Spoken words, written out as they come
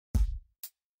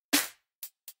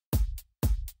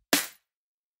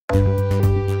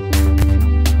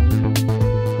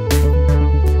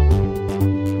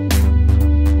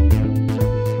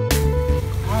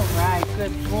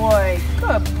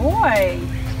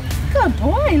Good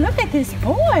boy. Look at this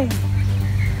boy. All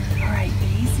right,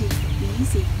 easy,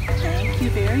 easy. Thank you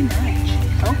very much.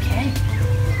 Okay.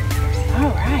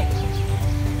 All right.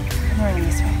 Come around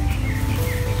this way.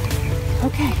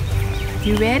 Okay.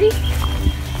 You ready?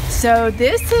 So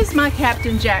this is my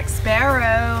Captain Jack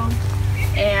Sparrow,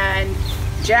 and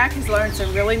Jack has learned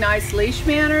some really nice leash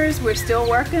manners. We're still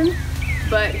working,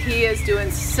 but he is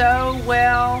doing so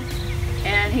well,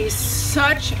 and he's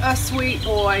such a sweet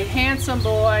boy, handsome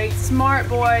boy, smart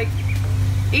boy,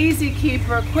 easy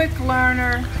keeper, quick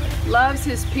learner, loves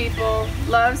his people,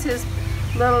 loves his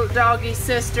little doggy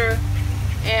sister,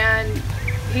 and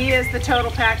he is the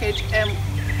total package. And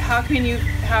how can you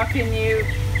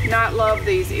not love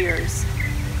these ears?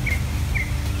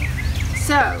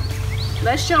 So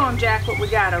let's show him, Jack, what we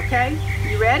got, okay?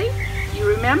 You ready? You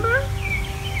remember?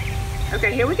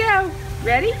 Okay, here we go.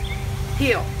 Ready?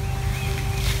 Heel.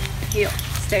 Heel.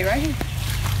 Stay right here.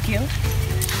 Heel.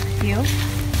 Heel.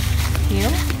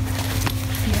 Heel.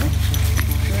 Heel.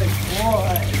 Good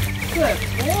boy. Good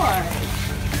boy.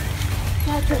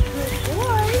 That's a good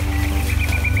boy.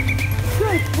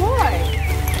 Good boy.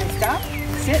 And stop.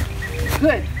 Sit.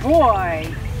 Good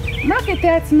boy. Look at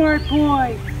that smart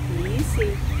boy.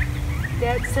 Easy.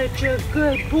 That's such a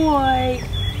good boy.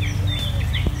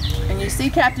 And you see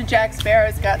Captain Jack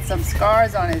Sparrow's got some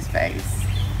scars on his face,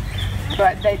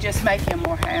 but they just make him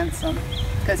more handsome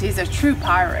because he's a true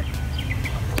pirate.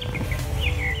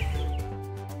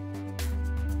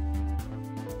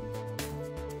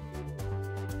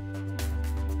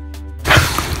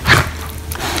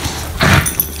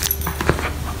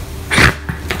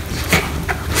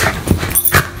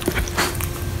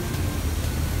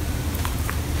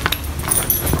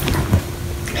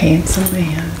 Handsome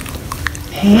man.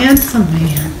 Handsome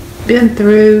man. Been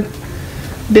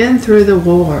through the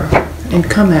war and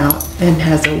come out and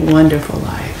has a wonderful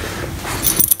life.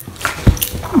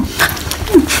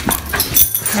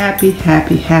 Happy,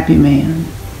 happy, happy man.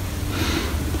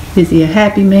 Is he a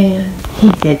happy man?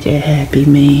 He's such a happy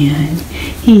man.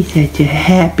 He's such a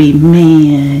happy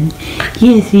man.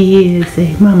 Yes, he is.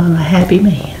 Say, Mom, I'm a happy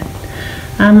man.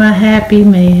 I'm a happy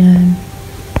man.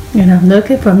 And I'm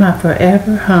looking for my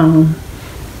forever home.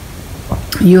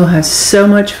 You'll have so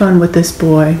much fun with this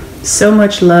boy. So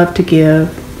much love to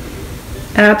give.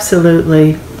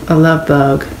 Absolutely a love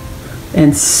bug.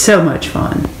 And so much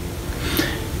fun.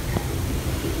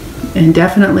 And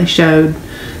definitely showed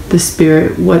the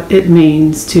spirit what it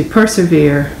means to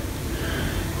persevere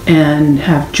and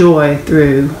have joy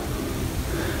through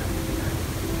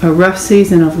a rough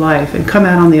season of life and come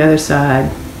out on the other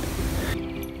side.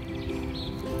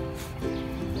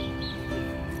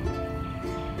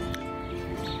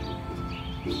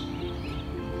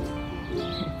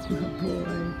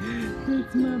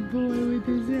 That's my boy with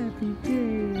his happy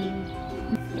tail.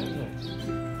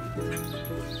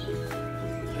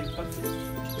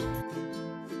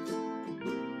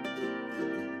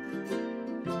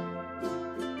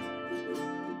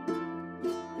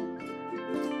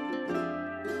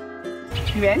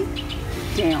 You ready?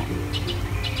 Down.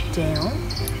 Down.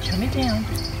 Show me down.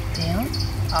 Down.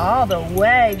 All the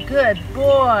way. Good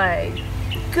boy.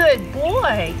 Good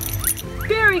boy.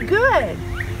 Very good.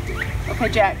 Okay,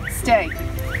 Jack, stay.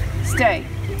 Stay.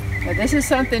 Now this is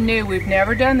something new. We've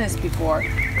never done this before.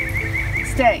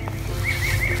 Stay.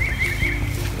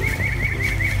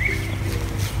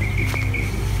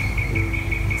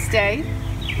 Stay.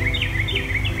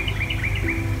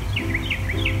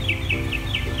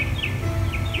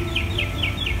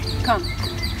 Come.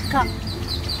 Come.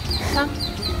 Come.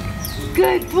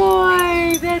 Good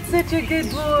boy. That's such a good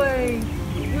boy.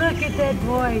 Look at that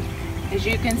boy. As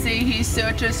you can see, he's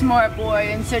such a smart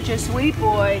boy and such a sweet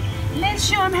boy. Let's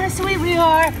show him how sweet we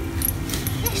are.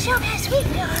 Let's show him how sweet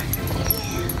we are.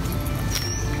 Yeah.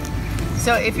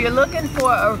 So if you're looking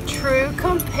for a true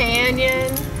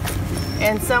companion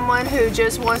and someone who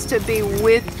just wants to be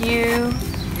with you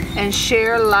and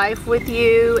share life with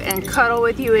you and cuddle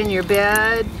with you in your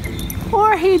bed,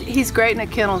 or he's great in a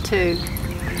kennel too.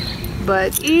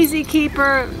 But easy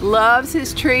keeper, loves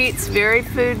his treats, very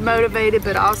food motivated,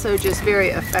 but also just very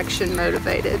affection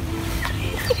motivated.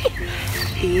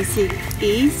 Easy,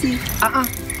 easy.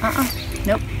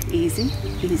 Nope, easy,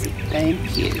 easy.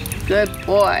 Thank you. Good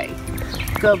boy.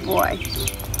 Good boy.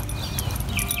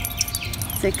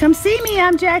 Say, come see me,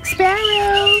 I'm Jack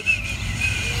Sparrow.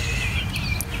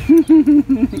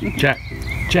 Jack.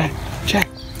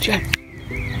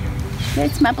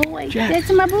 That's my boy. Jack.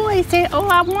 That's my boy. Say, oh,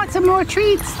 I want some more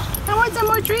treats. I want some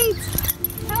more treats.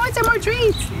 I want some more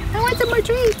treats. I want some more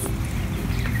treats.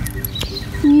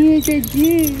 Yes, I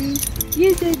do.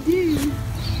 Yes, I do.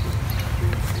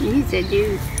 Yes, I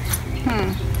do.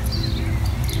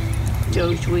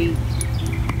 So sweet.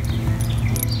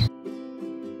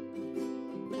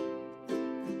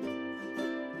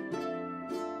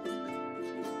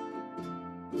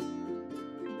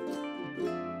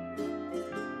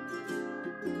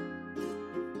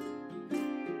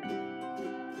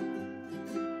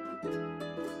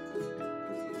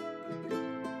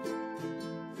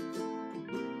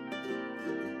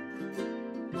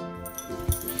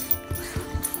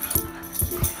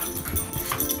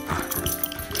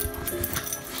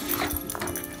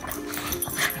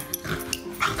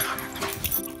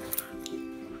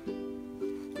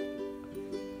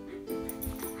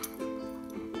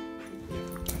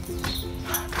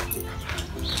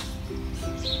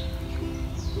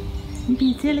 You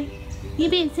being silly? You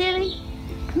being silly?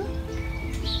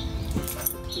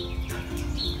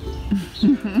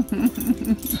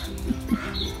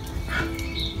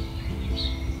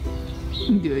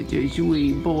 You're just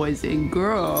sweet boys and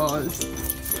girls.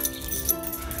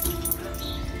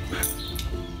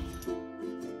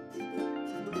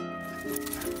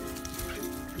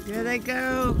 Here they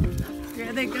go.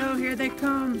 Here they go. Here they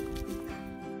come.